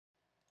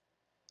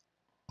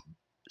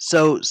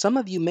So, some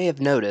of you may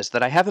have noticed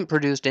that I haven't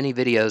produced any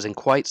videos in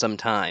quite some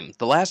time.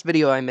 The last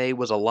video I made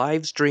was a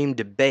live stream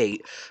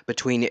debate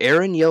between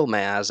Aaron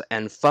Yilmaz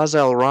and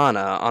Fazal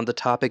Rana on the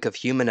topic of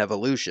human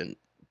evolution.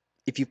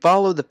 If you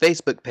follow the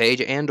Facebook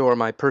page and or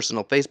my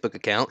personal Facebook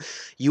account,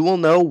 you will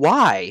know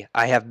why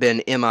I have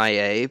been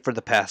MIA for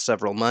the past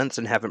several months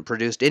and haven't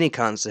produced any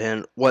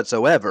content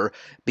whatsoever,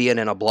 be it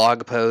in a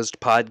blog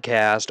post,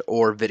 podcast,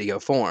 or video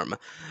form.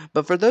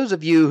 But for those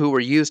of you who are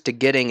used to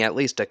getting at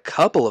least a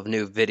couple of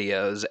new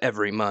videos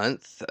every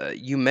month,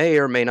 you may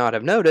or may not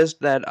have noticed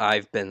that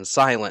I've been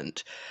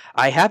silent.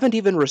 I haven't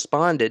even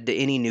responded to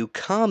any new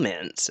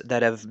comments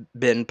that have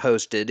been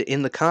posted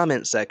in the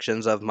comment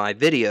sections of my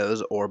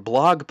videos or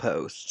blog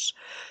posts.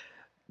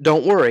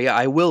 Don't worry,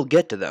 I will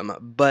get to them,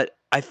 but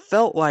I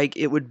felt like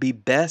it would be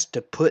best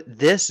to put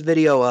this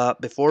video up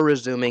before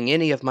resuming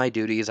any of my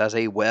duties as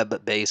a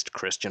web-based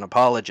Christian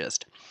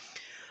apologist.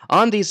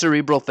 On the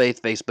Cerebral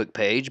Faith Facebook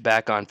page,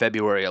 back on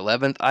February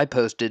 11th, I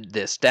posted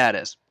this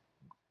status.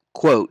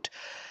 Quote,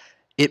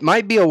 "It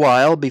might be a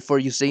while before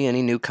you see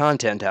any new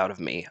content out of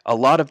me. A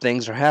lot of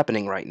things are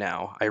happening right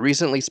now. I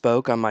recently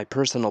spoke on my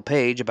personal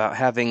page about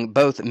having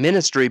both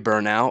ministry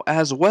burnout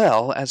as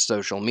well as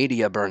social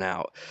media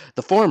burnout.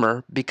 The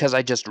former because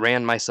I just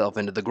ran myself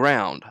into the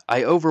ground.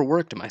 I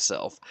overworked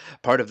myself.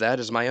 Part of that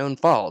is my own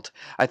fault.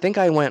 I think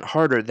I went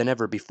harder than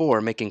ever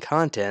before making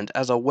content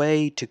as a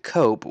way to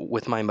cope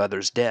with my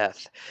mother's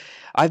death.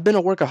 I've been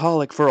a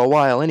workaholic for a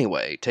while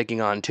anyway,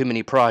 taking on too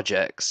many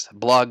projects,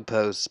 blog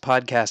posts,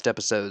 podcast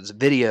episodes,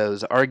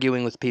 videos,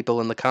 arguing with people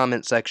in the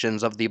comment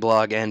sections of the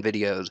blog and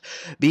videos,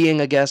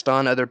 being a guest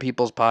on other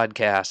people's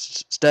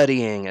podcasts,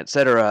 studying,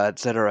 etc.,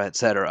 etc.,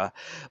 etc.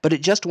 But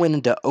it just went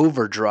into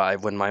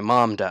overdrive when my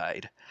mom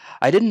died.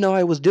 I didn't know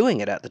I was doing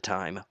it at the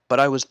time, but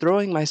I was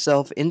throwing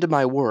myself into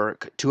my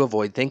work to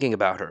avoid thinking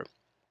about her.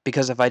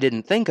 Because if I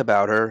didn't think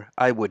about her,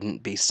 I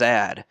wouldn't be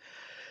sad.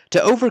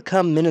 To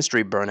overcome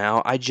ministry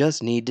burnout, I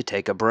just need to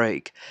take a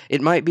break.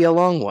 It might be a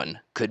long one.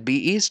 Could be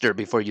Easter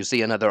before you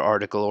see another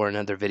article or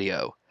another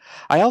video.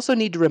 I also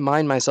need to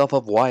remind myself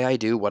of why I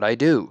do what I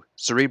do.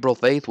 Cerebral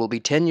Faith will be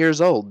 10 years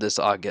old this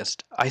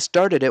August. I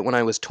started it when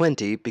I was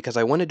 20 because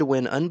I wanted to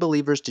win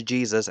unbelievers to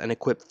Jesus and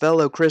equip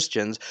fellow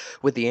Christians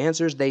with the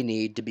answers they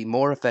need to be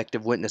more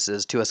effective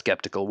witnesses to a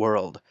skeptical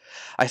world.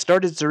 I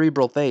started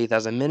Cerebral Faith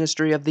as a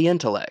ministry of the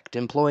intellect,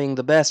 employing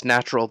the best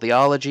natural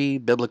theology,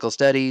 biblical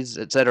studies,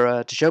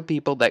 etc., to show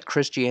people that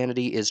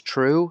Christianity is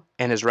true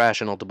and is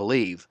rational to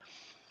believe.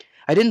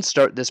 I didn't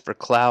start this for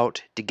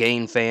clout, to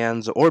gain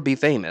fans, or be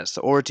famous,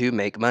 or to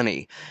make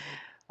money.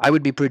 I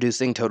would be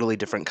producing totally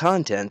different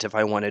content if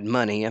I wanted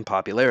money and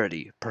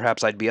popularity.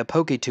 Perhaps I'd be a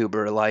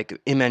PokeTuber like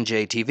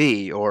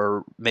MNJTV,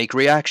 or make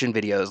reaction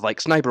videos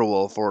like Sniper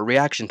Wolf or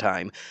Reaction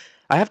Time.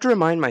 I have to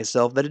remind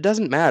myself that it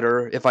doesn't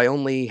matter if I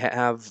only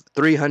have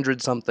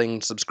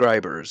 300-something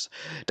subscribers.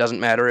 It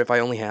doesn't matter if I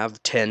only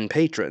have 10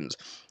 patrons.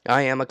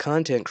 I am a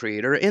content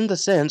creator in the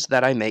sense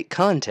that I make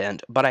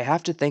content, but I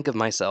have to think of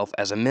myself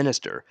as a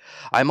minister.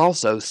 I'm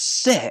also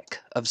sick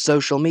of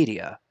social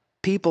media.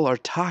 People are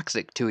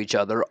toxic to each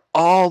other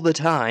all the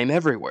time,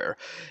 everywhere.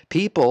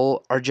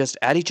 People are just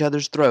at each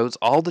other's throats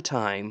all the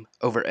time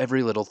over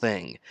every little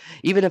thing.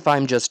 Even if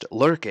I'm just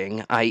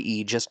lurking,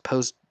 i.e. just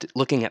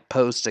looking at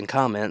posts and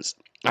comments,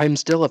 I'm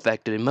still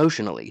affected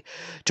emotionally.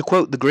 To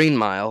quote the Green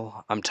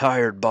Mile, "I'm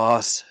tired,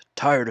 boss.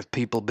 Tired of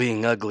people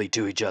being ugly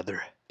to each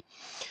other."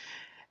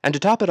 And to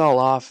top it all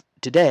off,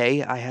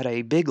 today I had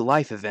a big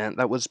life event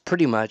that was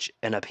pretty much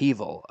an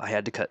upheaval. I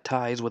had to cut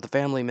ties with a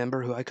family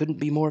member who I couldn't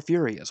be more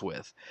furious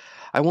with.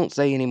 I won't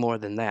say any more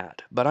than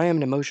that, but I am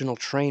an emotional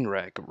train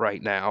wreck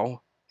right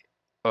now.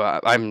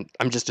 I'm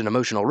just an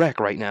emotional wreck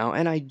right now,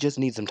 and I just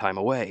need some time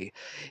away.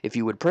 If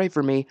you would pray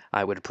for me,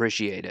 I would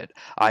appreciate it.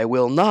 I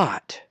will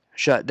not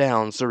shut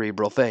down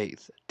Cerebral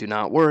Faith. Do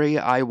not worry,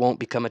 I won't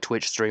become a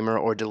Twitch streamer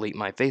or delete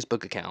my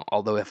Facebook account,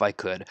 although if I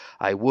could,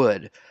 I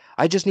would.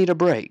 I just need a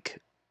break.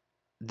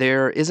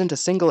 There isn't a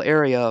single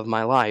area of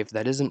my life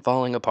that isn't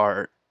falling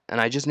apart, and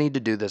I just need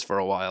to do this for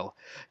a while.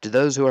 To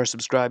those who are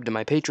subscribed to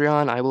my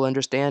Patreon, I will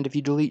understand if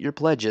you delete your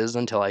pledges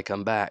until I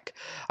come back.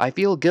 I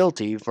feel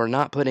guilty for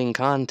not putting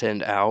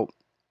out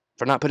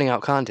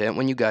content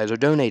when you guys are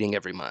donating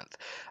every month.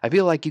 I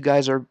feel like you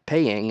guys are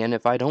paying, and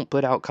if I don't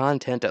put out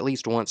content at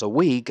least once a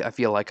week, I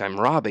feel like I'm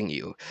robbing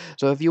you.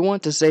 So if you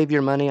want to save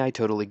your money, I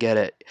totally get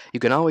it. You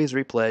can always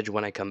repledge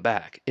when I come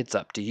back. It's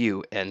up to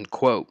you." End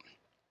quote.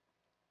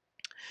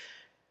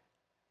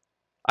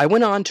 I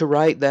went on to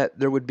write that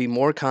there would be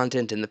more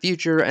content in the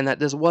future and that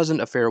this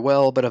wasn't a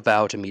farewell but a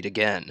vow to meet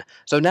again.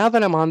 So now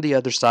that I'm on the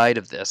other side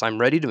of this, I'm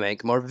ready to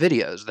make more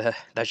videos.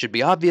 That should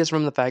be obvious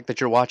from the fact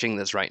that you're watching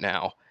this right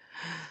now.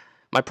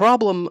 My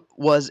problem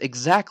was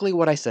exactly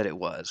what I said it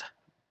was: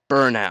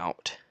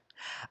 burnout.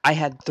 I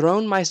had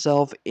thrown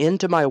myself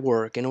into my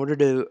work in order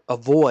to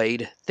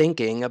avoid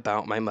thinking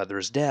about my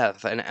mother's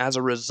death, and as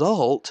a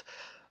result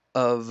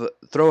of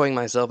throwing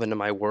myself into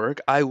my work,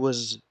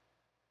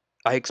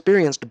 I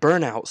experienced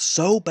burnout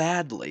so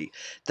badly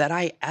that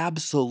I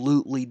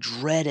absolutely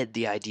dreaded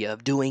the idea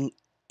of doing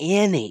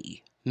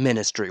any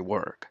ministry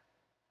work.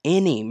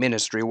 any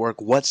ministry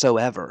work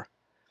whatsoever.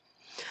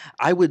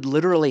 I would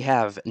literally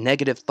have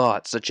negative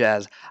thoughts such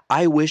as,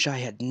 I wish I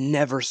had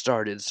never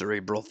started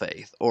Cerebral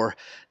Faith, or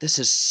this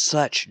is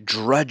such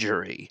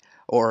drudgery,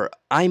 or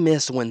I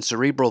miss when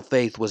Cerebral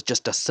Faith was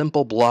just a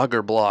simple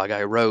blogger blog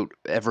I wrote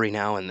every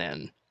now and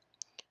then.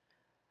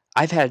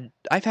 I've had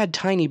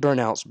tiny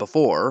burnouts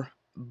before,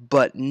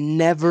 but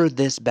never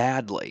this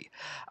badly.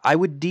 I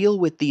would deal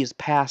with these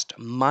past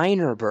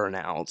minor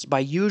burnouts by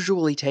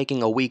usually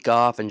taking a week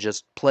off and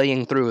just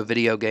playing through a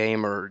video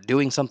game or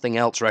doing something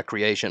else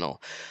recreational.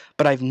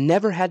 But I've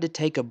never had to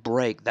take a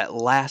break that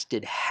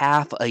lasted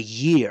half a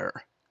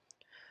year.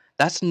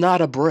 That's not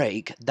a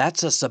break,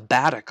 that's a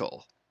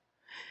sabbatical.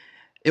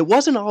 It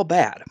wasn't all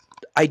bad.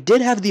 I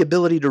did have the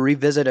ability to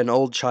revisit an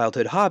old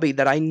childhood hobby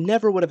that I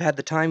never would have had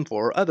the time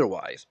for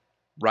otherwise,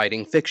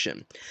 writing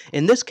fiction.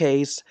 In this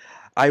case,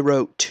 I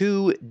wrote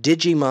 2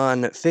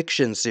 Digimon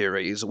fiction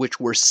series, which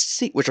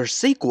are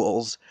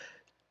sequels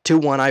to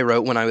one I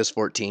wrote when I was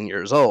 14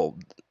 years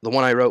old. The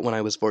one I wrote when I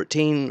was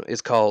 14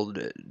 is called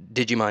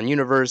Digimon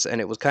Universe,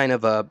 and it was kind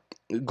of a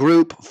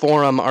group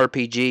forum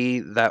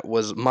RPG that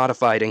was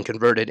modified and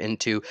converted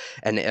into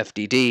an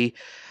FDD.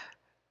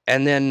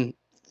 And then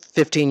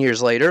 15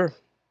 years later,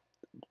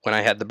 when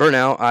I had the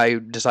burnout, I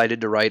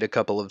decided to write a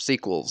couple of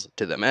sequels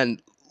to them.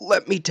 And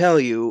let me tell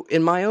you,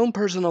 in my own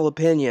personal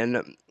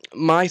opinion,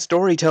 my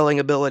storytelling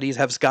abilities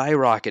have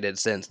skyrocketed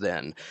since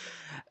then.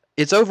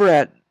 It's over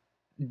at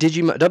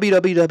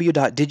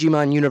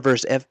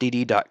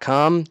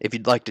www.digimonuniversefdd.com if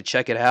you'd like to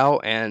check it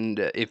out, and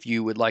if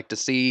you would like to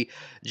see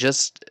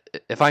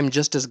if I'm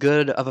just as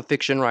good of a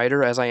fiction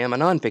writer as I am a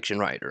nonfiction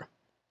writer.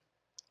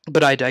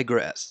 But I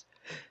digress.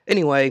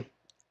 Anyway,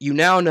 you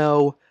now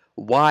know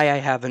why I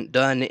haven't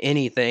done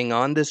anything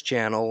on this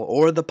channel,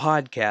 or the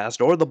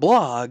podcast, or the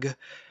blog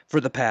for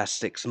the past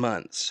 6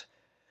 months.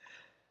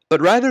 But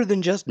rather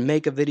than just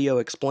make a video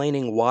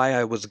explaining why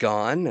I was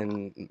gone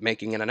and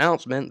making an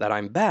announcement that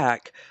I'm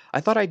back, I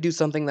thought I'd do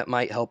something that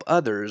might help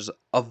others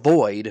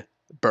avoid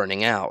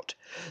burning out.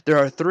 There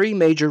are 3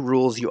 major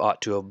rules you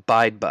ought to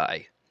abide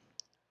by.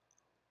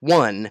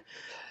 1.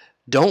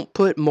 Don't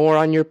put more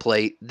on your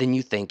plate than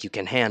you think you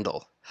can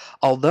handle.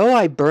 Although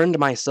I burned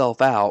myself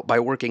out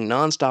by working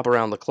nonstop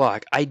around the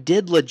clock, I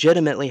did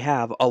legitimately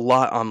have a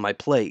lot on my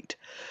plate.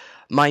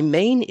 My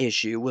main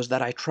issue was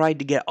that I tried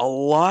to get a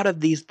lot of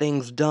these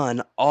things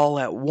done all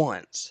at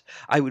once.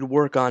 I would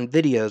work on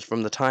videos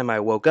from the time I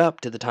woke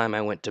up to the time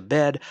I went to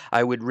bed.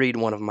 I would read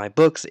one of my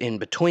books in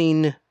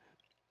between.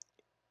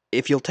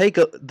 If you'll take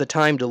the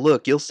time to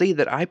look, you'll see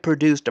that I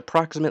produced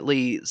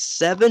approximately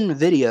 7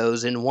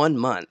 videos in 1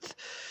 month.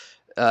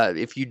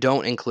 If you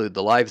don't include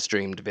the live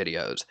streamed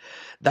videos.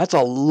 That's a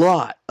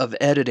lot of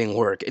editing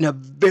work in a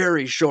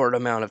very short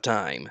amount of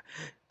time.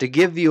 To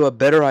give you a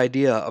better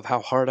idea of how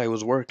hard I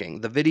was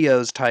working, the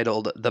videos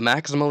titled The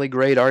Maximally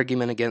Great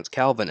Argument Against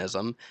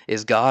Calvinism,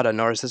 Is God a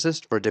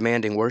Narcissist for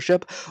Demanding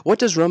Worship? What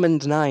Does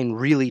Romans 9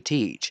 Really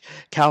Teach?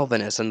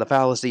 Calvinists and the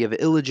Fallacy of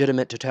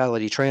Illegitimate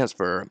Totality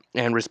Transfer,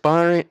 and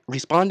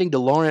responding to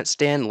Lawrence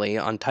Stanley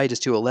on Titus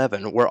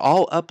 2:11 were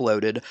all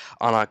uploaded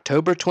on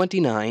October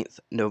 29th,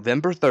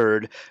 November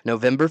 3rd,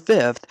 November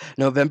 5th,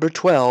 November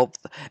 12th,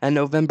 and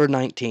November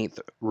 19th,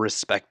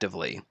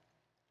 respectively.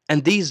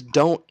 And these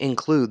don't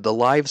include the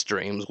live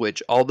streams,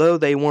 which, although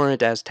they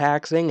weren't as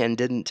taxing and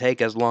didn't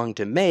take as long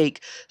to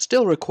make,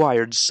 still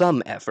required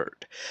some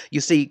effort.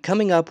 You see,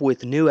 coming up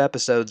with new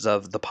episodes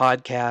of the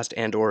podcast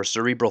and or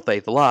Cerebral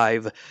Faith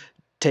Live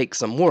takes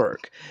some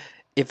work.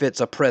 If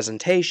it's a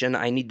presentation,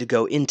 I need to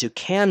go into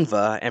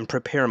Canva and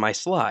prepare my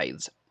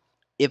slides.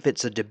 If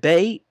it's a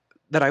debate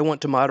that I want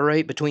to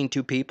moderate between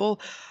 2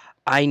 people,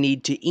 I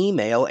need to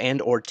email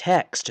and or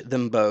text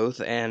them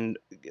both, and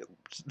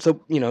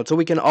so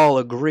we can all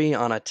agree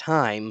on a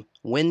time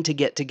when to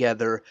get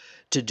together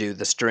to do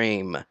the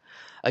stream.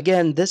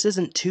 Again, this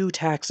isn't too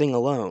taxing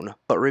alone,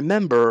 but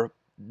remember,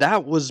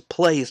 that was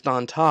placed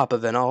on top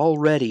of an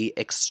already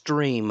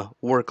extreme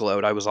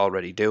workload I was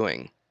already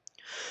doing.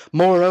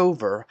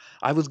 Moreover,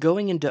 I was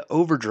going into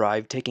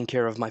overdrive taking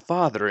care of my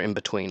father in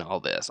between all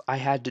this. I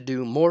had to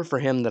do more for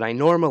him than I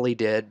normally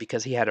did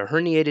because he had a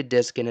herniated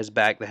disc in his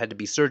back that had to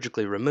be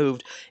surgically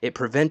removed. It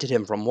prevented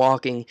him from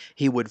walking.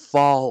 He would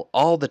fall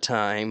all the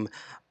time.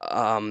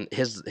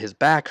 His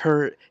back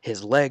hurt,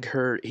 his leg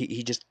hurt.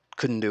 He just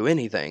couldn't do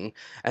anything.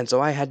 And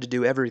so I had to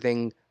do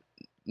everything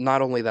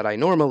not only that I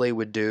normally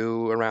would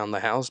do around the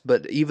house,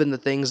 but even the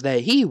things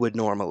that he would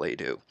normally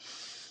do.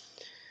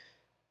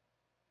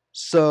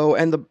 So,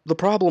 and the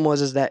problem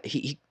was that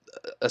the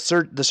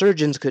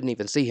surgeons couldn't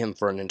even see him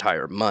for an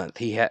entire month.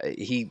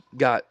 He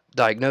got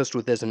diagnosed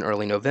with this in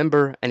early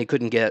November, and he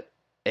couldn't get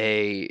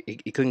the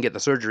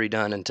surgery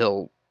done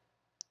until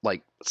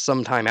like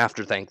sometime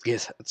after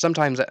Thanksgiving.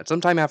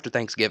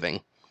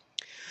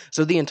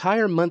 So the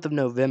entire month of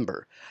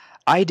November,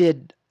 I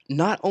did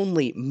not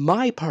only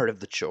my part of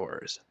the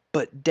chores,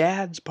 but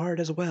Dad's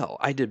part as well.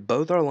 I did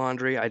both our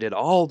laundry, I did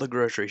all the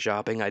grocery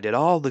shopping, I did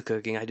all the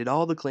cooking, I did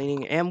all the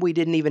cleaning, and we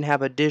didn't even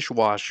have a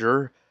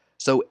dishwasher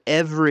So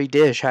every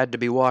dish had to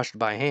be washed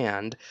by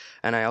hand,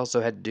 and I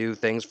also had to do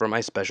things for my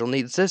special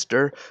needs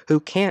sister, who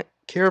can't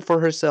care for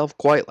herself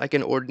quite like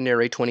an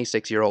ordinary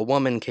 26-year-old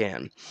woman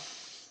can.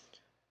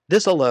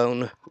 This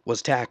alone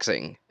was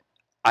taxing.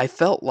 I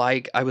felt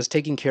like I was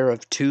taking care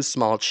of two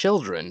small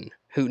children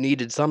who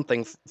needed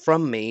something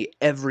from me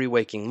every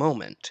waking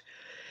moment.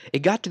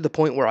 It got to the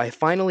point where I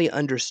finally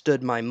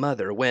understood my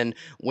mother when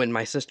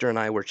my sister and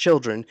I were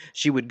children,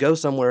 she would go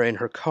somewhere in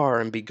her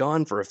car and be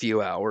gone for a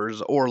few hours,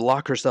 or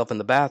lock herself in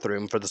the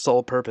bathroom for the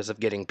sole purpose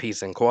of getting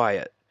peace and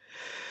quiet.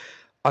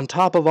 On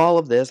top of all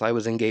of this, I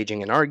was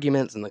engaging in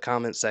arguments in the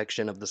comment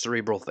section of the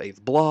Cerebral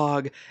Faith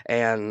blog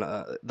and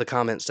the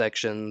comment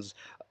sections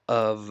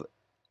of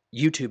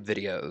YouTube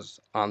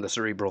videos on the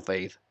Cerebral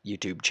Faith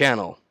YouTube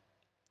channel.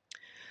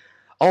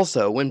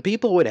 Also, when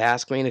people would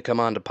ask me to come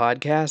on to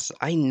podcasts,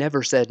 I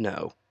never said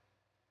no.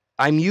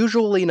 I'm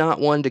usually not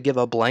one to give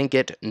a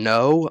blanket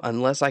no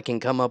unless I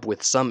can come up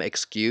with some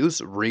excuse,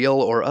 real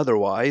or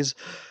otherwise,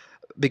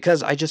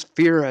 because I just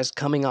fear as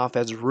coming off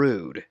as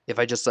rude if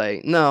I just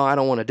say, no, I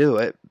don't want to do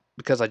it,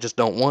 because I just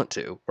don't want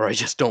to, or I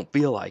just don't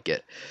feel like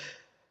it.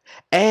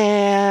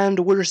 And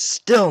we're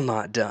still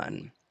not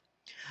done.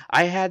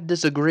 I had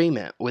this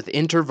agreement with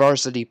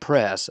InterVarsity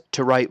Press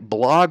to write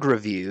blog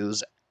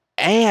reviews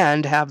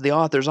and have the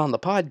authors on the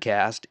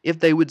podcast if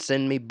they would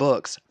send me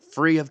books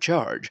free of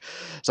charge.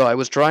 So I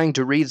was trying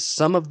to read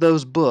some of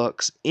those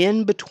books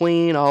in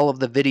between all of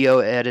the video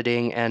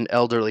editing and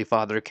elderly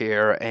father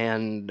care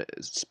and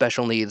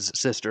special needs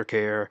sister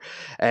care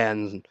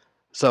and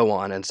so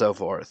on and so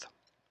forth.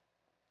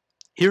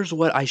 Here's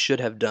what I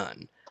should have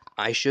done.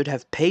 I should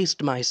have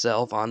paced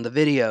myself on the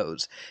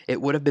videos.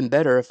 It would have been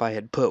better if I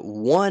had put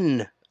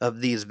one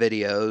of these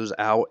videos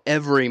out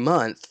every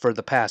month for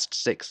the past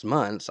 6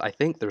 months. I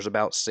think there's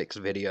about 6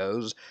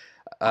 videos.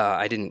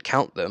 I didn't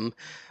count them,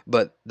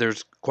 but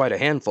there's quite a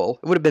handful.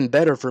 It would have been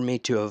better for me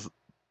to have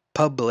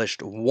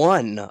published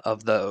one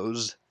of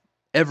those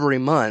every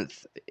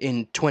month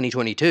in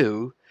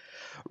 2022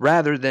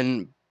 rather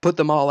than put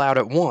them all out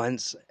at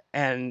once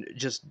and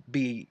just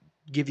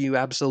give you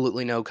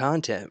absolutely no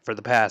content for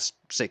the past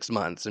 6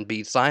 months and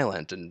be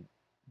silent, and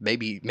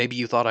maybe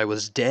you thought I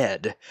was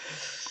dead.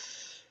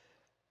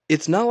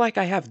 It's not like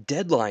I have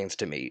deadlines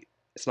to meet.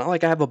 It's not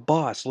like I have a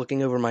boss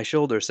looking over my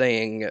shoulder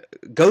saying,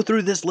 go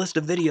through this list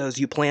of videos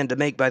you plan to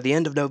make by the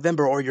end of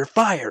November or you're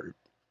fired.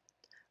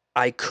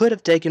 I could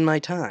have taken my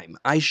time.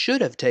 I should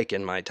have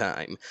taken my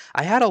time.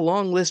 I had a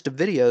long list of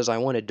videos I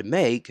wanted to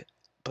make,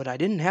 but I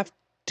didn't have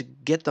to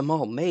get them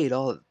all made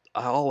all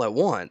at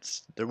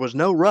once. There was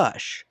no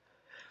rush.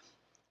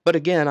 But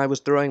again, I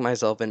was throwing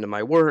myself into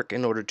my work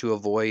in order to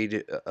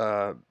avoid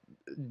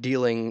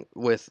dealing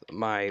with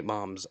my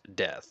mom's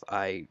death.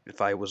 If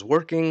I was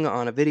working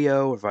on a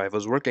video, if I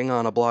was working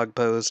on a blog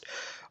post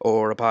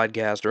or a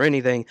podcast or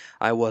anything,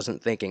 I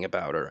wasn't thinking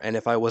about her. And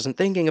if I wasn't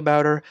thinking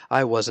about her,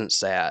 I wasn't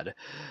sad.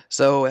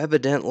 So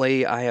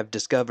evidently, I have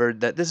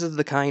discovered that this is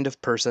the kind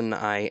of person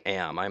I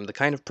am. I'm the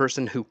kind of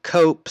person who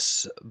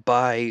copes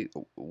by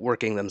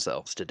working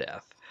themselves to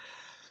death.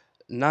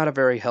 Not a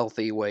very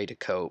healthy way to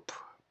cope.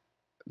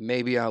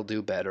 Maybe I'll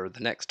do better the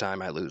next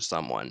time I lose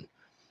someone.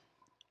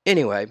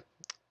 Anyway,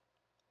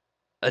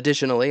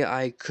 additionally,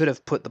 I could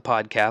have put the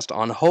podcast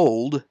on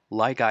hold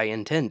like I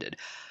intended.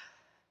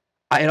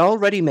 I had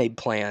already made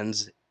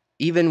plans,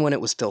 even when it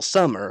was still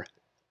summer,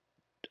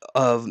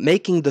 of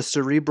making the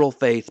Cerebral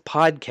Faith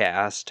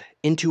podcast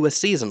into a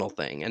seasonal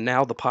thing, and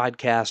now the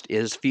podcast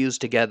is fused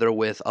together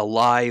with a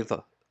live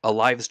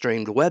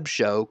streamed web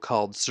show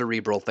called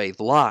Cerebral Faith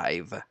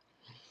Live.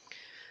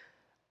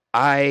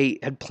 I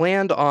had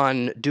planned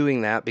on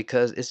doing that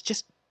because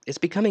it's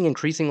becoming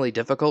increasingly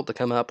difficult to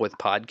come up with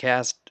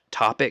podcast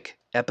topic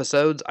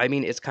episodes. I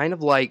mean, it's kind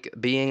of like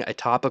being a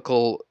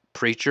topical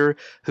preacher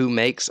who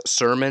makes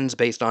sermons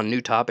based on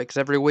new topics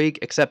every week,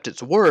 except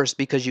it's worse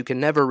because you can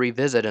never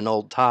revisit an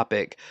old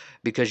topic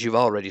because you've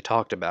already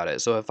talked about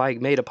it. So if I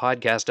made a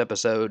podcast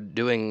episode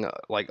doing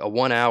like a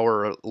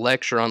 1-hour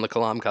lecture on the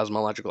Kalam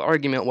cosmological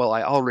argument, well,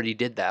 I already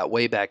did that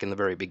way back in the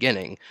very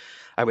beginning.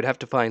 I would have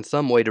to find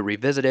some way to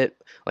revisit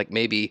it, like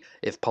maybe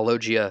if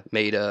Pelagia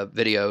made a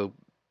video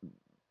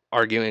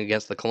arguing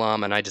against the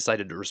Kalam and I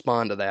decided to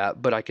respond to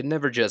that, but I could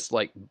never just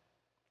like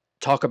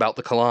talk about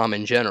the Kalam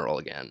in general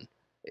again.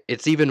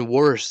 It's even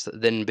worse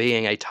than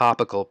being a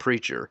topical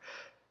preacher,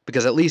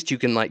 because at least you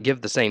can like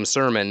give the same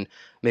sermon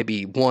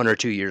maybe 1 or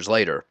 2 years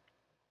later.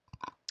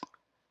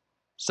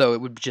 So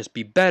it would just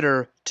be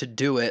better to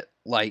do it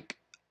like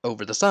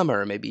over the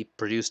summer, maybe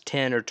produce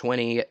 10 or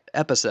 20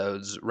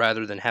 episodes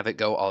rather than have it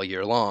go all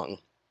year long.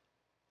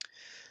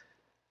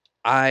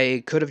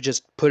 I could have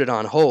just put it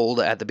on hold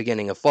at the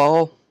beginning of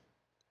fall,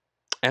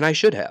 and I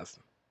should have.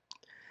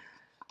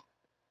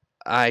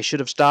 I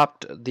should have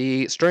stopped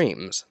the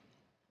streams,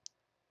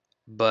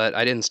 but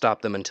I didn't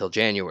stop them until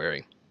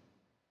January.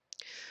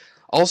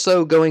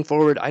 Also, going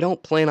forward, I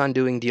don't plan on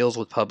doing deals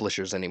with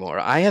publishers anymore.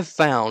 I have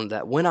found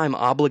that when I'm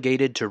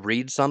obligated to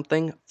read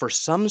something, for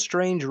some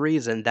strange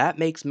reason, that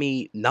makes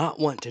me not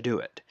want to do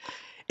it.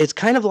 It's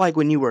kind of like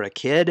when you were a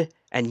kid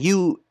and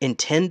you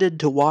intended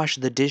to wash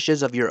the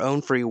dishes of your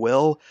own free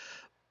will,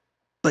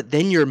 but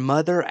then your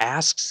mother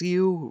asks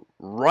you,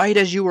 right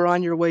as you were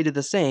on your way to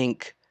the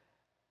sink,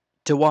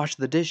 to wash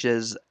the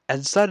dishes,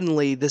 and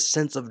suddenly this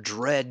sense of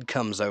dread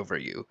comes over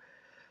you.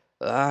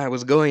 I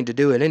was going to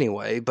do it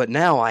anyway, but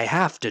now I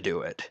have to do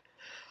it.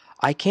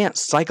 I can't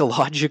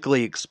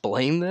psychologically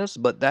explain this,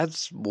 but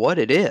that's what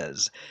it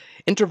is.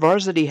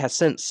 InterVarsity has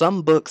sent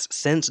some books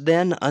since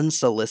then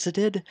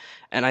unsolicited,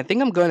 and I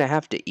think I'm going to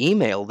have to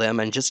email them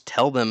and just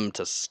tell them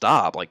to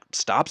stop. Like,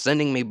 stop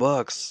sending me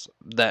books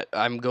that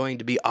I'm going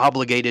to be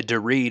obligated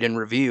to read and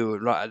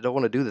review. I don't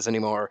want to do this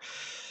anymore.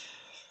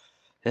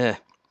 Eh.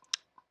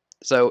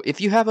 So, if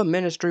you have a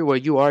ministry where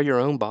you are your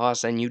own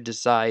boss and you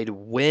decide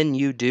when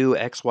you do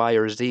X, Y,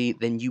 or Z,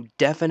 then you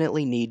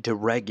definitely need to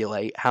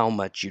regulate how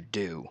much you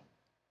do.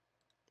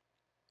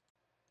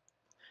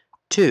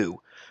 2.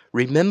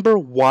 Remember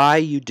why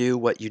you do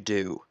what you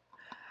do.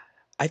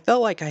 I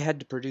felt like I had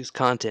to produce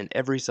content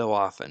every so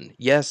often.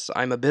 Yes,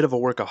 I'm a bit of a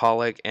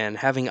workaholic, and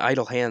having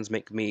idle hands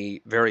make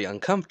me very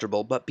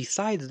uncomfortable, but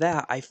besides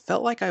that, I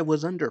felt like I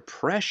was under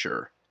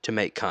pressure to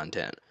make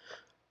content.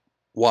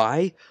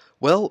 Why?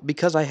 Well,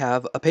 because I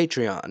have a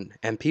Patreon,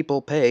 and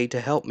people pay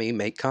to help me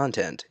make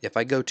content. If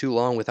I go too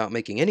long without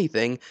making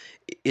anything,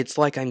 it's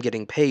like I'm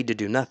getting paid to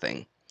do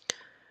nothing.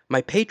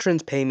 My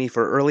patrons pay me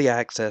for early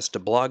access to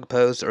blog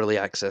posts, early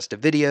access to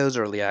videos,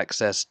 early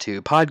access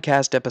to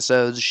podcast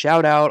episodes,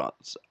 shout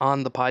outs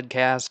on the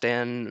podcast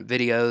and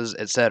videos,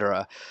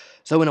 etc.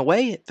 So in a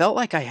way, it felt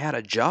like I had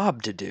a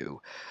job to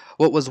do.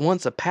 What was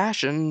once a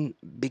passion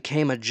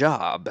became a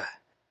job.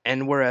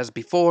 And whereas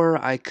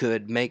before I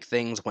could make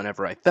things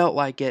whenever I felt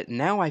like it,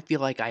 now I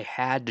feel like I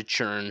had to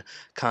churn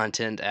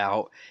content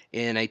out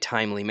in a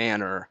timely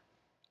manner.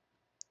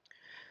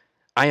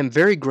 I am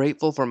very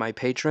grateful for my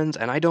patrons,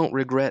 and I don't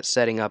regret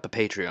setting up a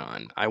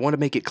Patreon. I want to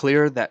make it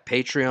clear that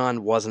Patreon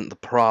wasn't the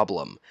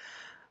problem.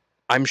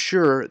 I'm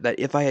sure that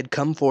if I had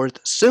come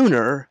forth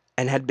sooner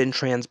and had been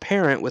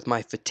transparent with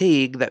my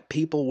fatigue, that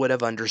people would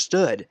have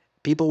understood.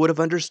 People would have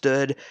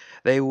understood.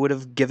 They would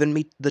have given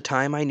me the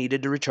time I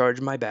needed to recharge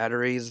my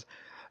batteries,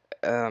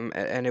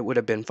 and it would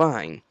have been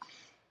fine.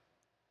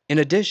 In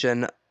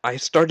addition, I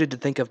started to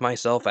think of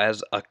myself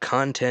as a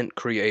content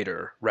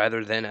creator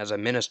rather than as a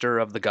minister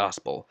of the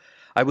gospel.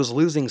 I was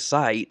losing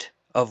sight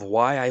of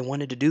why I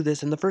wanted to do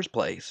this in the first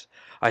place.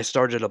 I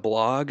started a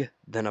blog,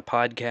 then a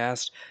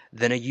podcast,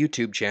 then a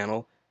YouTube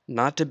channel,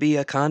 not to be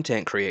a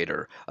content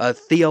creator, a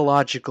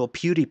theological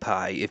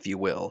PewDiePie, if you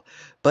will,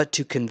 but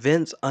to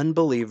convince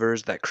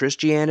unbelievers that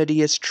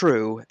Christianity is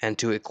true and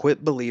to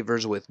equip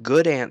believers with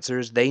good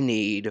answers they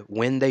need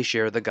when they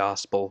share the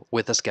gospel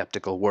with a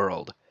skeptical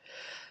world.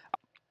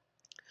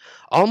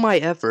 All my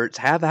efforts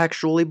have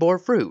actually bore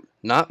fruit.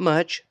 Not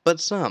much, but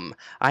some.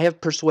 I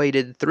have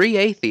persuaded 3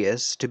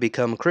 atheists to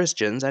become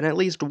Christians and at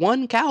least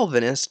 1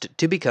 Calvinist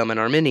to become an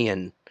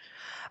Arminian.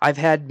 I've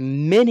had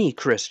many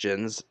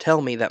Christians tell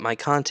me that my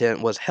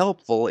content was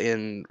helpful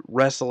in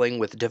wrestling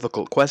with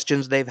difficult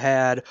questions they've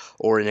had,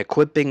 or in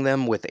equipping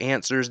them with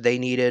answers they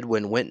needed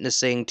when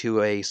witnessing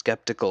to a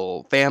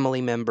skeptical family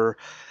member.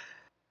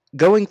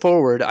 Going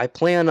forward, I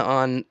plan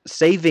on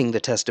saving the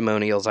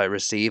testimonials I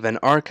receive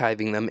and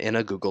archiving them in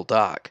a Google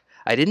Doc.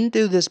 I didn't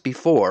do this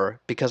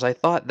before because I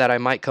thought that I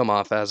might come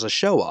off as a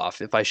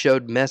show-off if I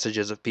showed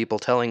messages of people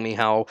telling me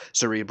how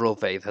cerebral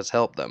faith has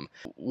helped them.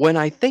 When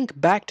I think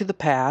back to the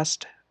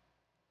past,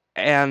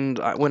 and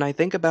when I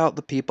think about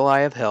the people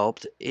I have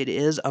helped, it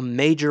is a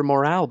major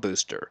morale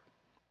booster.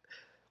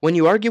 When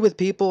you argue with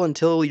people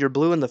until you're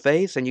blue in the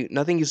face and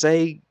nothing you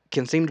say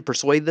can seem to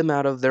persuade them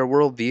out of their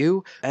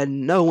worldview,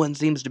 and no one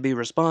seems to be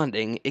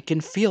responding, it can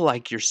feel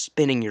like you're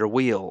spinning your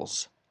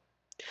wheels.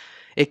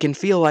 It can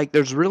feel like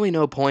there's really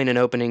no point in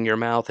opening your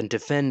mouth and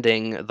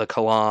defending the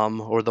kalam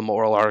or the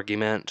moral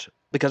argument,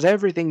 because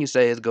everything you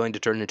say is going to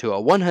turn into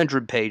a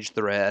 100-page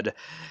thread,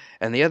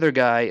 and the other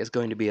guy is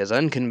going to be as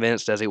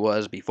unconvinced as he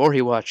was before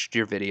he watched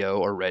your video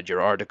or read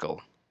your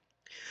article.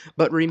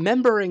 But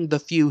remembering the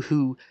few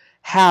who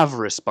have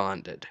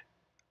responded,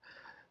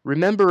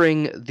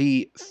 remembering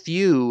the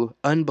few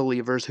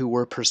unbelievers who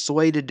were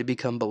persuaded to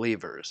become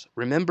believers,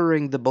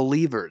 remembering the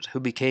believers who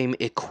became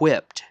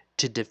equipped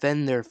to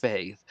defend their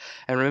faith,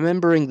 and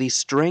remembering the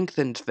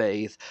strengthened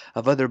faith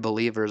of other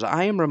believers,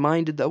 I am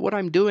reminded that what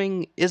I'm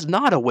doing is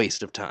not a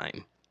waste of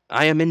time.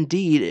 I am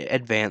indeed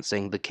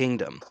advancing the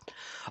kingdom.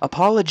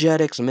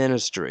 Apologetics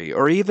ministry,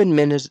 or even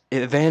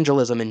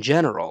evangelism in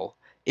general,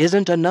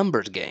 isn't a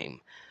numbers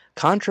game.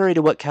 Contrary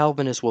to what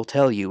Calvinists will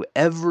tell you,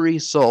 every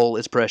soul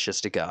is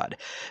precious to God.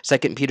 2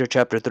 Peter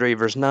chapter 3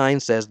 verse 9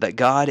 says that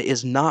God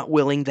is not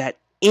willing that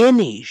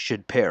any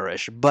should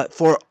perish, but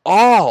for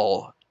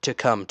all to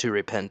come to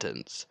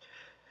repentance.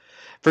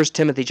 1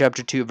 Timothy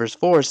chapter 2 verse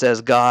 4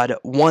 says God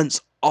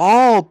wants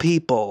all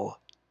people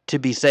to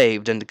be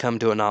saved and to come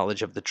to a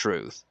knowledge of the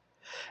truth.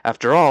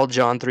 After all,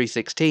 John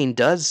 3:16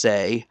 does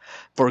say,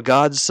 "For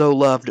God so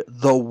loved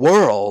the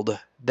world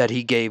that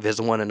he gave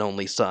his one and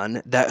only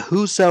Son, that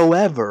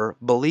whosoever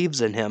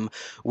believes in him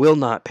will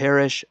not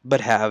perish,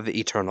 but have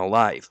eternal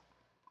life.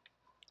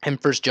 And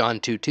 1 John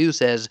 2:2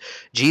 says,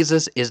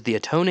 Jesus is the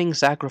atoning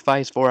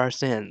sacrifice for our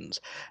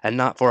sins, and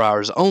not for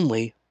ours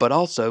only, but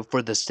also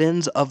for the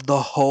sins of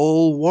the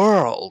whole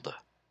world.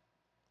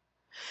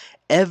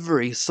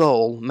 Every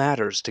soul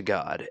matters to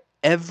God.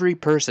 Every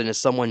person is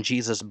someone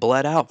Jesus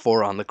bled out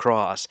for on the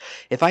cross.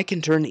 If I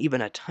can turn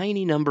even a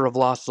tiny number of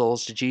lost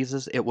souls to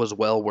Jesus, it was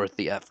well worth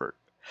the effort.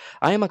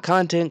 I am a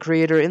content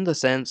creator in the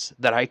sense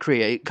that I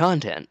create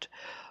content,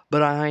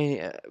 but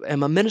I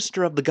am a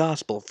minister of the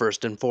gospel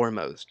first and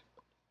foremost.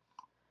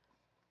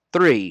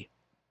 3.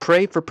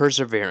 Pray for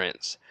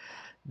perseverance.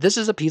 This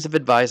is a piece of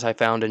advice I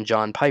found in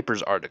John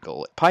Piper's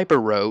article. Piper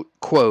wrote,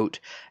 quote,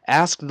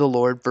 "Ask the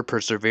Lord for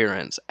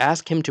perseverance.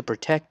 Ask Him to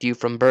protect you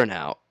from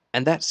burnout."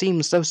 And that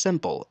seems so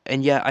simple,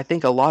 and yet I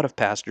think a lot of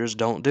pastors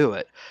don't do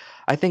it.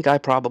 I think I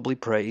probably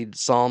prayed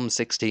Psalm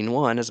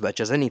 16:1 as much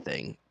as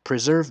anything.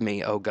 "Preserve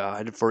me, O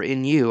God, for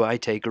in you I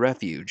take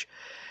refuge."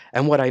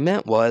 And what I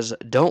meant was,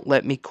 don't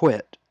let me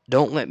quit.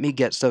 Don't let me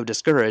get so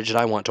discouraged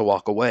I want to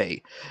walk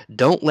away.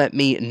 Don't let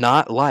me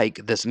not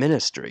like this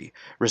ministry.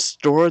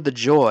 Restore the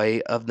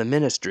joy of the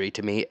ministry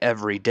to me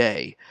every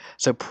day.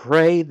 So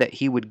pray that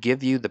He would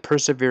give you the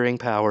persevering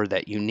power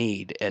that you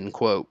need." End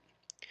quote.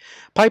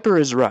 Piper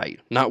is right.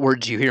 Not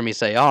words you hear me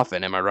say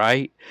often, am I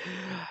right?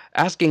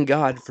 Asking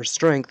God for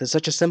strength is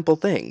such a simple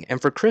thing,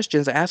 and for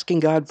Christians, asking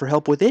God for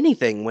help with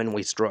anything when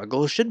we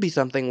struggle should be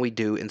something we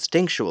do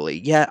instinctually.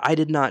 Yet I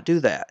did not do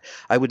that.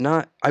 I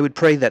would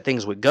pray that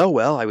things would go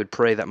well. I would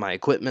pray that my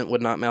equipment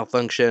would not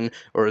malfunction,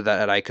 or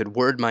that I could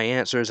word my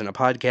answers in a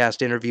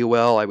podcast interview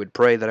well. I would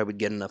pray that I would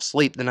get enough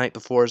sleep the night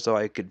before so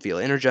I could feel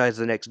energized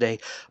the next day,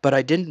 but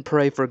I didn't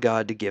pray for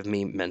God to give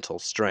me mental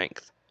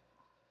strength.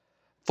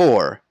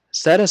 4.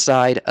 Set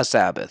aside a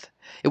Sabbath.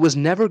 It was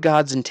never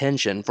God's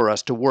intention for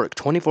us to work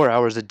 24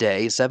 hours a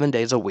day, 7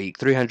 days a week,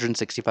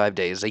 365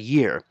 days a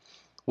year.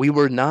 We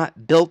were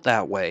not built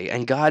that way,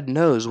 and God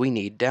knows we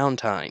need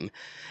downtime.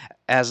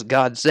 As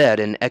God said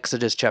in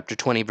Exodus chapter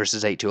 20,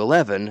 verses 8 to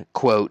 11,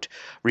 quote,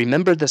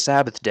 "Remember the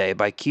Sabbath day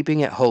by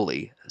keeping it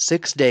holy.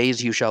 6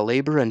 days you shall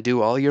labor and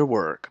do all your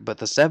work, but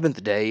the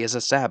seventh day is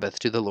a Sabbath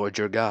to the Lord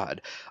your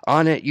God.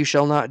 On it you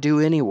shall not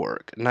do any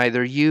work,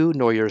 neither you,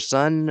 nor your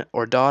son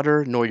or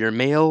daughter, nor your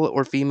male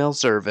or female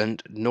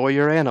servant, nor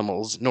your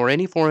animals, nor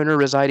any foreigner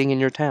residing in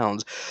your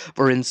towns.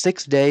 For in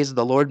 6 days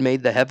the Lord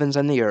made the heavens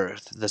and the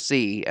earth, the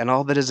sea, and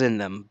all that is in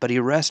them, but He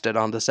rested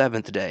on the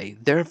seventh day.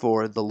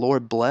 Therefore the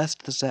Lord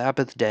blessed the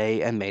Sabbath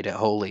day and made it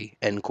holy."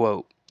 End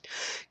quote.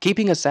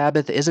 Keeping a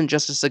Sabbath isn't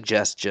just a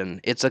suggestion,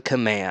 it's a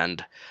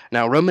command.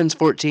 Now, Romans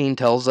 14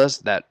 tells us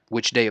that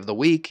which day of the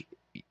week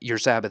your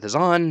Sabbath is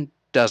on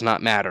does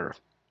not matter.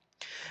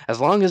 As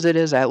long as it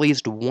is at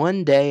least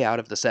one day out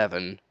of the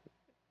 7,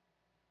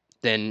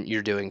 then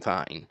you're doing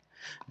fine.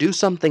 Do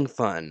something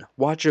fun.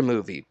 Watch a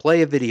movie,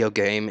 play a video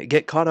game,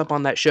 get caught up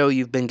on that show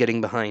you've been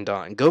getting behind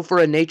on. Go for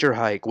a nature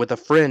hike with a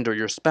friend or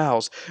your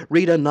spouse.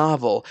 Read a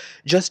novel.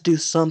 Just do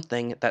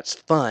something that's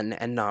fun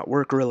and not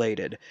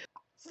work-related.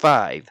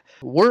 5.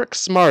 Work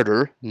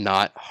smarter,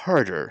 not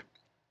harder.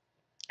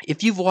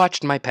 If you've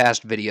watched my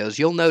past videos,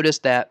 you'll notice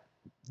that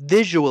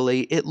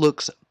visually it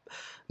looks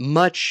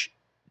much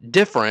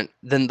different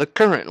than the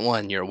current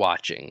one you're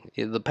watching.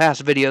 The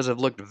past videos have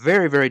looked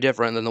very, very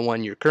different than the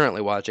one you're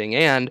currently watching,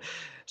 and,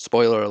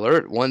 spoiler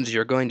alert, ones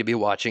you're going to be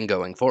watching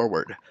going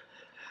forward.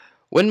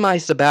 When my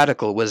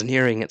sabbatical was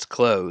nearing its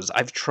close,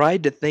 I've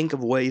tried to think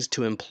of ways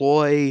to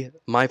employ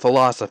my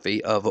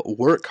philosophy of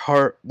work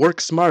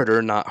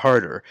smarter, not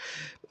harder,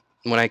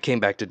 when I came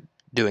back to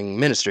doing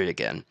ministry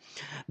again.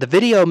 The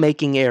video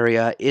making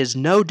area is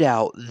no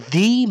doubt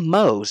the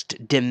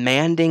most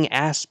demanding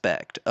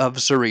aspect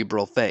of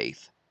cerebral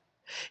faith.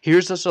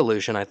 Here's a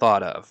solution I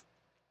thought of.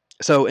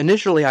 So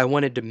initially I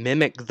wanted to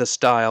mimic the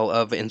style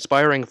of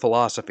Inspiring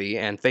Philosophy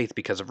and Faith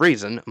Because of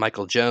Reason,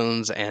 Michael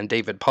Jones and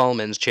David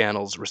Paulman's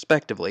channels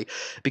respectively,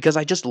 because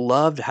I just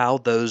loved how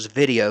those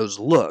videos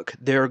look.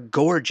 They're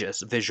gorgeous,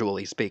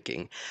 visually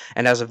speaking.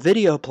 And as a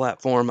video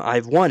platform,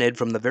 I've wanted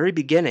from the very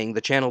beginning the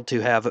channel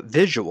to have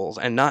visuals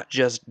and not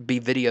just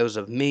be videos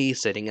of me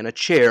sitting in a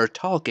chair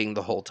talking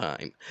the whole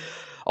time.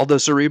 Although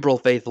Cerebral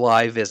Faith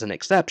Live is an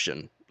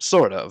exception,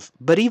 sort of,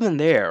 but even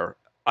there,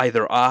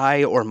 either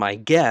I or my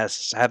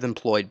guests have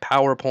employed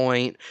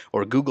PowerPoint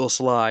or Google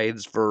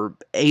Slides for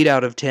 8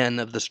 out of 10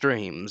 of the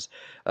streams.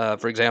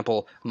 For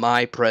example,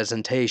 my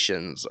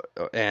presentations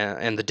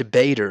and the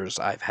debaters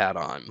I've had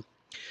on.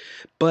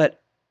 But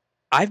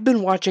I've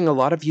been watching a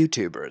lot of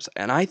YouTubers,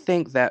 and I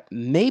think that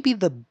maybe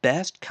the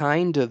best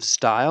kind of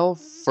style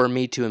for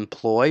me to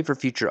employ for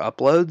future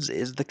uploads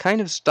is the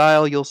kind of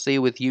style you'll see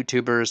with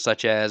YouTubers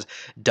such as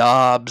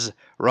Dobbs,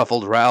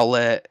 Ruffled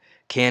Rowlet,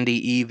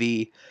 Candy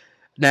Evie.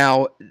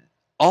 Now,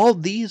 all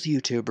these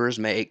YouTubers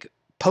make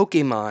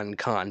Pokemon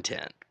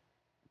content,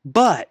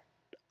 but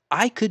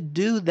I could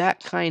do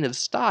that kind of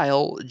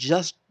style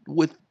just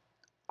with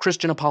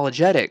Christian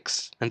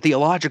apologetics and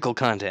theological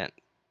content.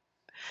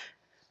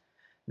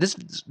 This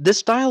this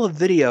style of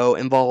video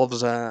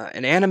involves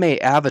an anime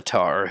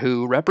avatar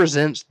who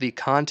represents the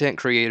content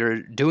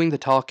creator doing the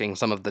talking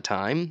some of the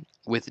time,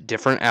 with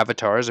different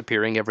avatars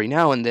appearing every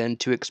now and then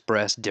to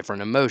express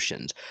different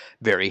emotions.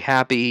 Very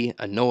happy,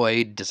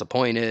 annoyed,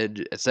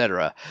 disappointed,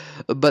 etc.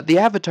 But the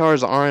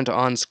avatars aren't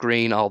on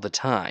screen all the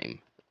time.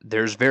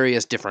 There's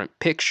various different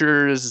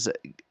pictures,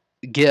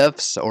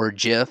 GIFs or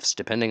GIFs,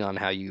 depending on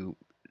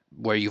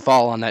where you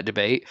fall on that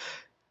debate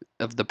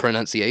of the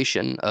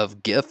pronunciation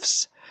of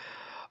GIFs,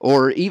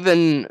 or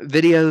even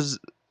videos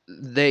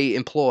they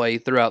employ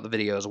throughout the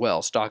video as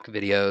well, stock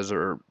videos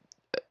or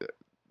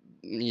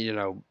you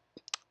know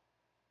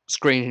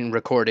screen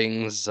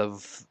recordings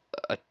of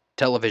a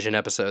television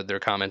episode they're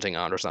commenting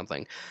on or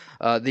something.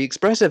 The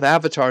expressive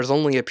avatars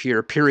only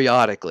appear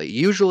periodically,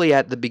 usually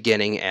at the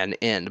beginning and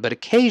end, but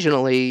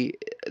occasionally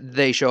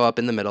they show up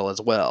in the middle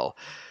as well.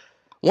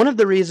 One of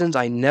the reasons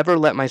I never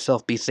let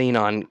myself be seen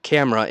on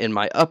camera in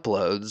my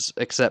uploads,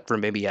 except for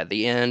maybe at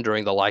the end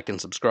during the like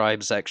and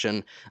subscribe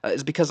section,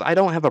 is because I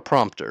don't have a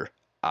prompter.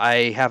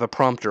 I have a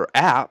prompter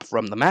app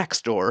from the Mac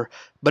store,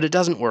 but it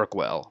doesn't work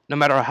well. No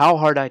matter how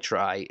hard I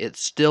try,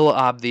 it's still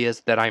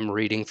obvious that I'm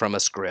reading from a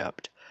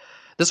script.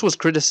 This was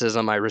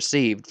criticism I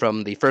received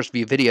from the first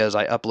few videos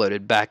I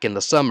uploaded back in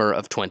the summer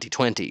of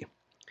 2020.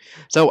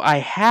 So I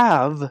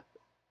have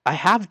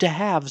to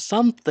have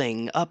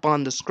something up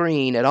on the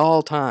screen at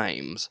all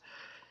times.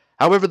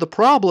 However, the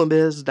problem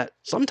is that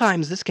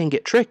sometimes this can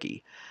get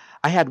tricky.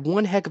 I had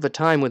one heck of a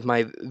time with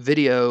my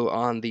video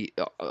on the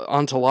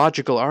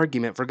ontological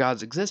argument for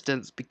God's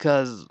existence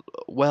because,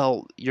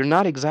 well, you're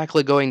not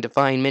exactly going to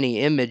find many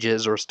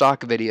images or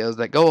stock videos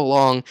that go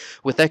along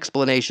with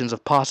explanations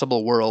of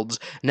possible worlds,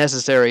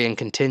 necessary and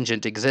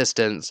contingent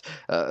existence,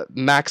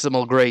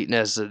 maximal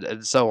greatness,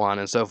 and so on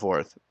and so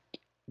forth.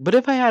 But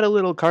if I had a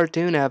little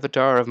cartoon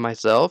avatar of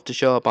myself to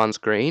show up on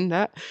screen,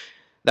 that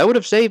would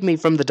have saved me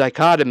from the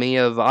dichotomy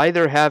of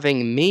either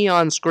having me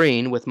on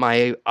screen with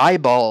my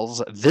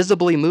eyeballs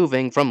visibly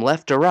moving from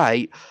left to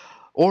right,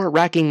 or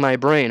racking my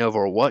brain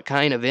over what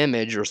kind of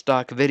image or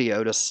stock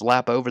video to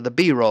slap over the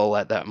B-roll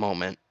at that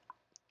moment.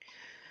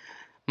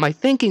 My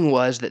thinking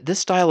was that this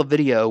style of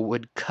video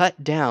would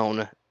cut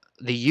down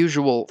the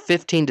usual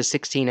 15 to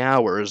 16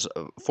 hours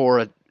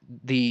for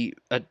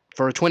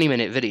for a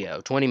 20-minute video.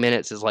 20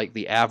 minutes is like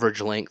the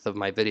average length of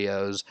my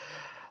videos.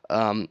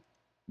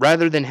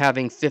 Rather than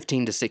having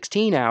 15 to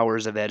 16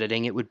 hours of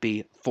editing, it would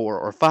be 4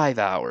 or 5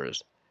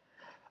 hours.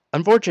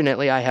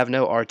 Unfortunately, I have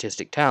no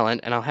artistic talent,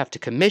 and I'll have to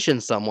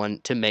commission someone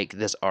to make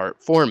this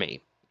art for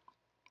me.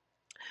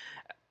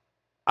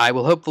 I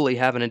will hopefully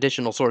have an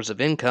additional source of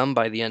income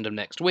by the end of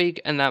next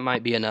week, and that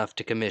might be enough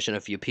to commission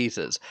a few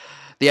pieces.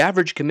 The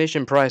average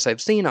commission price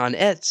I've seen on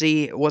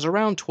Etsy was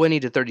around $20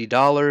 to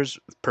 $30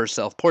 per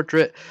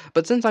self-portrait,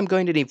 but since I'm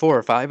going to need 4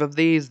 or 5 of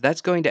these, that's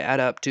going to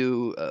add up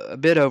to a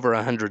bit over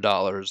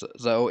 $100.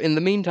 So in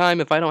the meantime,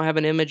 if I don't have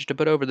an image to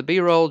put over the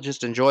B-roll,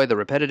 just enjoy the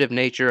repetitive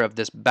nature of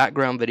this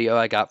background video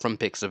I got from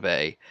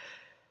Pixabay.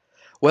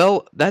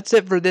 Well, that's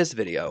it for this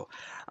video.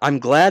 I'm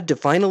glad to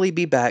finally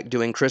be back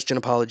doing Christian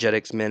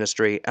apologetics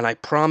ministry, and I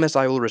promise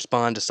I will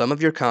respond to some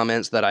of your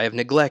comments that I have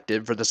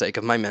neglected for the sake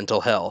of my mental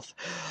health.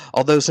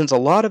 Although since a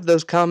lot of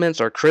those comments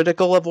are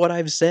critical of what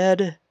I've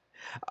said,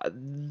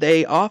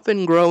 they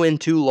often grow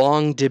into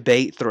long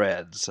debate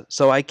threads,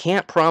 so I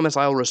can't promise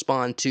I'll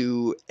respond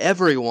to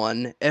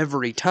everyone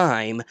every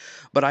time,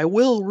 but I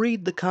will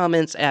read the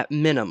comments at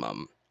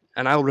minimum,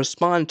 and I'll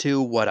respond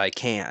to what I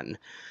can.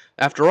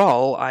 After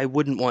all, I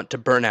wouldn't want to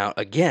burn out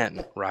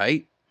again,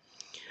 right?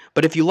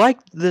 But if you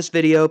liked this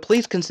video,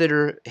 please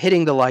consider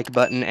hitting the like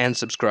button and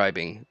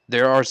subscribing.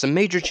 There are some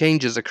major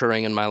changes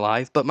occurring in my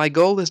life, but my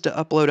goal is to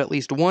upload at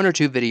least 1 or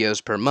 2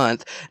 videos per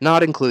month,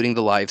 not including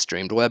the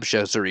live-streamed web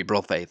show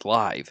Cerebral Faith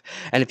Live.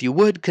 And if you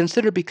would,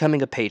 consider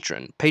becoming a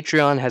patron.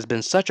 Patreon has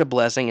been such a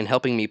blessing in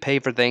helping me pay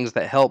for things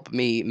that help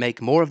me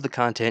make more of the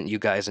content you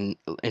guys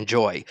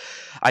enjoy.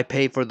 I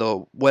pay for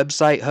the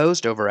website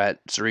host over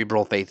at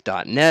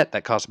cerebralfaith.net.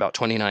 That costs about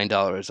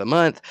 $29 a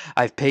month.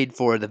 I've paid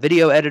for the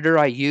video editor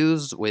I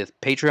use with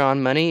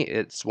Patreon money.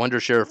 It's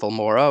Wondershare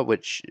Filmora,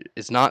 which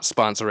is not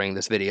sponsoring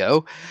this video.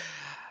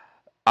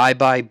 I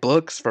buy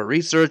books for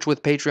research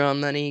with Patreon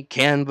money,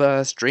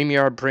 Canva,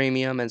 StreamYard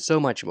Premium, and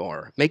so much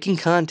more. Making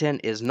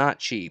content is not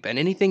cheap, and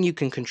anything you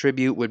can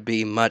contribute would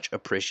be much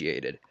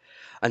appreciated.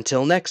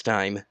 Until next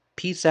time,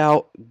 peace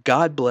out,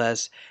 God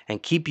bless,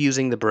 and keep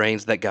using the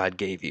brains that God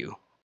gave you.